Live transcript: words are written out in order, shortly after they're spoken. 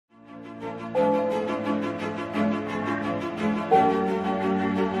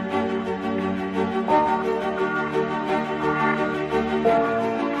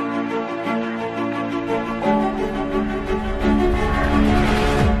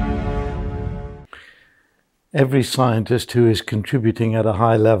Every scientist who is contributing at a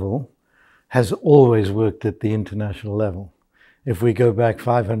high level has always worked at the international level. If we go back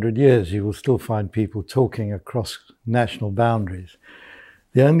 500 years, you will still find people talking across national boundaries.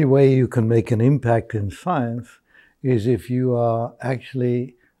 The only way you can make an impact in science is if you are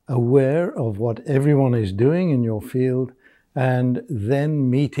actually aware of what everyone is doing in your field and then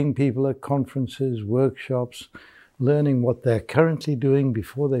meeting people at conferences, workshops, learning what they're currently doing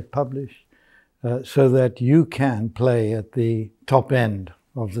before they publish, so that you can play at the top end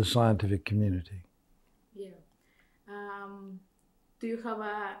of the scientific community. Yeah. Do you have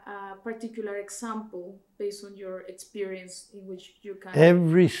a particular example based on your experience in which you can?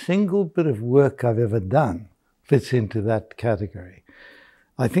 Every single bit of work I've ever done fits into that category.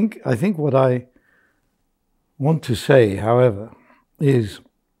 I think what I want to say, however, is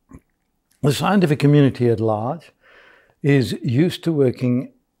the scientific community at large is used to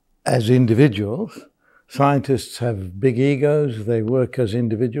working as individuals. Scientists have big egos, they work as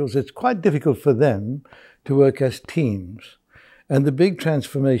individuals. It's quite difficult for them to work as teams. And the big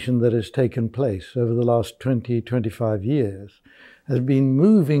transformation that has taken place over the last 20, 25 years has been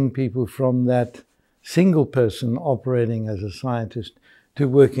moving people from that single person operating as a scientist to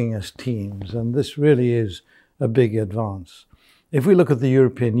working as teams. And this really is a big advance. If we look at the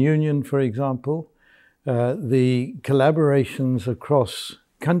European Union, for example, the collaborations across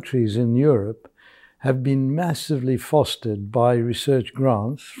countries in Europe have been massively fostered by research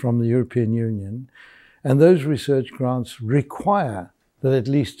grants from the European Union. And those research grants require that at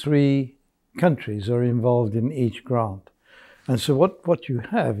least 3 countries are involved in each grant. And so what you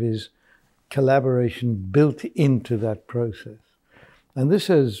have is collaboration built into that process. And this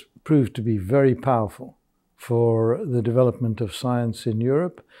has proved to be very powerful for the development of science in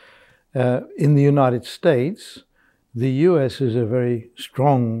Europe. In the United States, the US is a very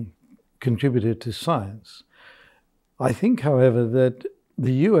strong contributor to science. I think, however, that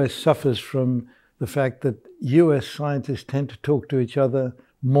the US suffers from the fact that US scientists tend to talk to each other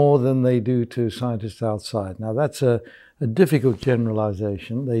more than they do to scientists outside. Now, that's a difficult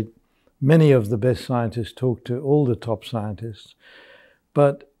generalization. Many of the best scientists talk to all the top scientists,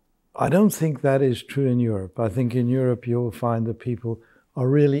 but I don't think that is true in Europe. I think in Europe you'll find that people are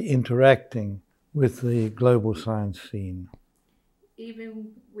really interacting with the global science scene.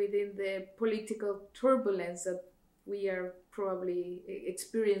 Even within the political turbulence that we are probably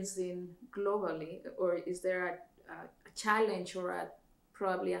experiencing globally, or is there a challenge or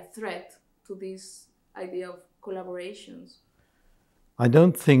probably a threat to this idea of collaborations? I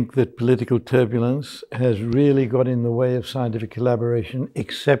don't think that political turbulence has really got in the way of scientific collaboration,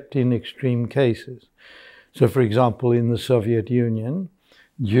 except in extreme cases. So, for example, in the Soviet Union,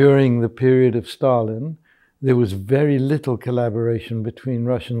 during the period of Stalin, there was very little collaboration between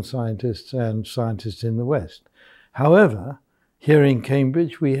Russian scientists and scientists in the West. However, here in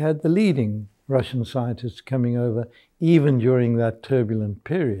Cambridge, we had the leading Russian scientists coming over even during that turbulent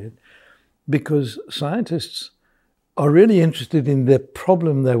period, because scientists are really interested in the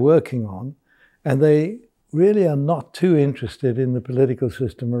problem they're working on, and they really are not too interested in the political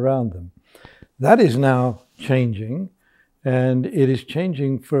system around them. That is now changing, and it is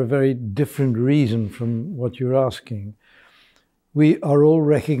changing for a very different reason from what you're asking. We are all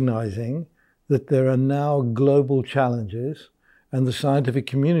recognizing that there are now global challenges, and the scientific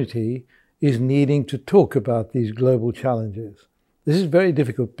community is needing to talk about these global challenges. This is very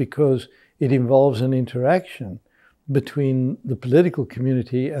difficult because it involves an interaction between the political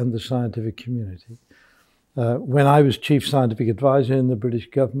community and the scientific community. When I was chief scientific advisor in the British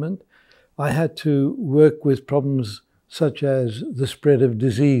government, I had to work with problems such as the spread of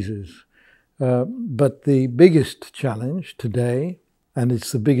diseases. But the biggest challenge today, and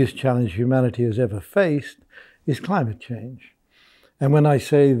it's the biggest challenge humanity has ever faced, is climate change. And when I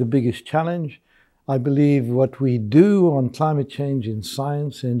say the biggest challenge, I believe what we do on climate change in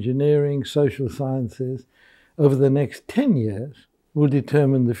science, engineering, social sciences over the next 10 years will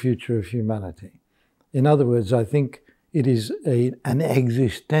determine the future of humanity. In other words, I think it is an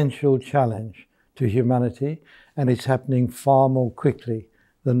existential challenge to humanity, and it's happening far more quickly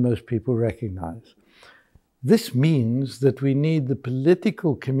than most people recognize. This means that we need the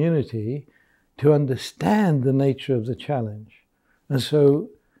political community to understand the nature of the challenge. And so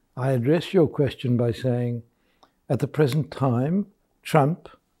I address your question by saying, at the present time, Trump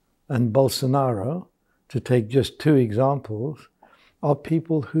and Bolsonaro, to take just 2 examples, are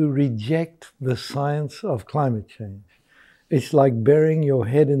people who reject the science of climate change. It's like burying your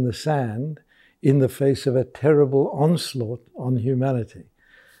head in the sand in the face of a terrible onslaught on humanity.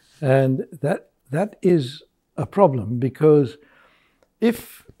 And that is a problem, because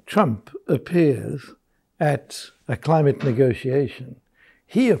if Trump appears at a climate negotiation,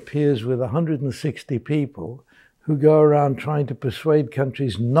 he appears with 160 people who go around trying to persuade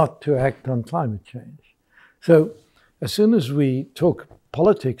countries not to act on climate change. So as soon as we talk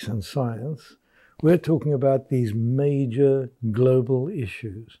politics and science, we're talking about these major global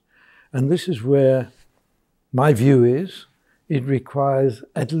issues. And this is where my view is it requires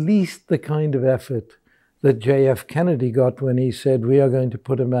at least the kind of effort that J.F. Kennedy got when he said, we are going to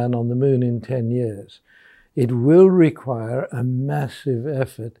put a man on the moon in 10 years. It will require a massive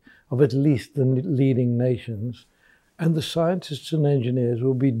effort of at least the leading nations, and the scientists and engineers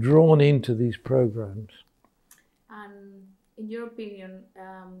will be drawn into these programs. And in your opinion,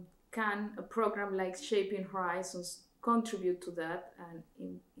 can a program like Shaping Horizons contribute to that, and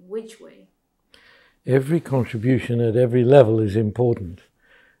in which way? Every contribution at every level is important.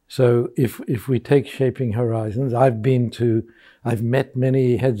 So if we take Shaping Horizons, I've met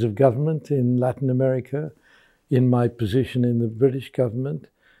many heads of government in Latin America. In my position in the British government,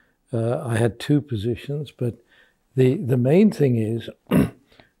 I had 2 positions, but the main thing is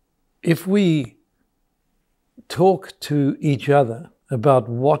if we talk to each other about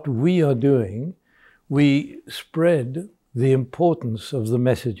what we are doing, we spread the importance of the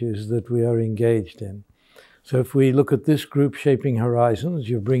messages that we are engaged in. So if we look at this group, Shaping Horizons,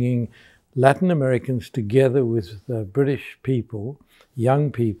 you're bringing Latin Americans together with British people,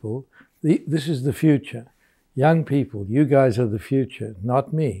 young people. This is the future. Young people, you guys are the future,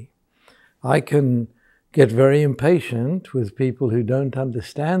 not me. I can get very impatient with people who don't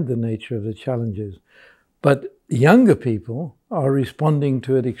understand the nature of the challenges, but younger people are responding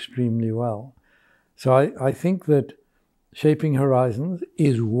to it extremely well. So I think that Shaping Horizons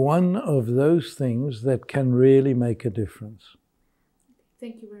is one of those things that can really make a difference.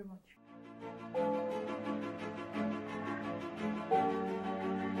 Thank you very much.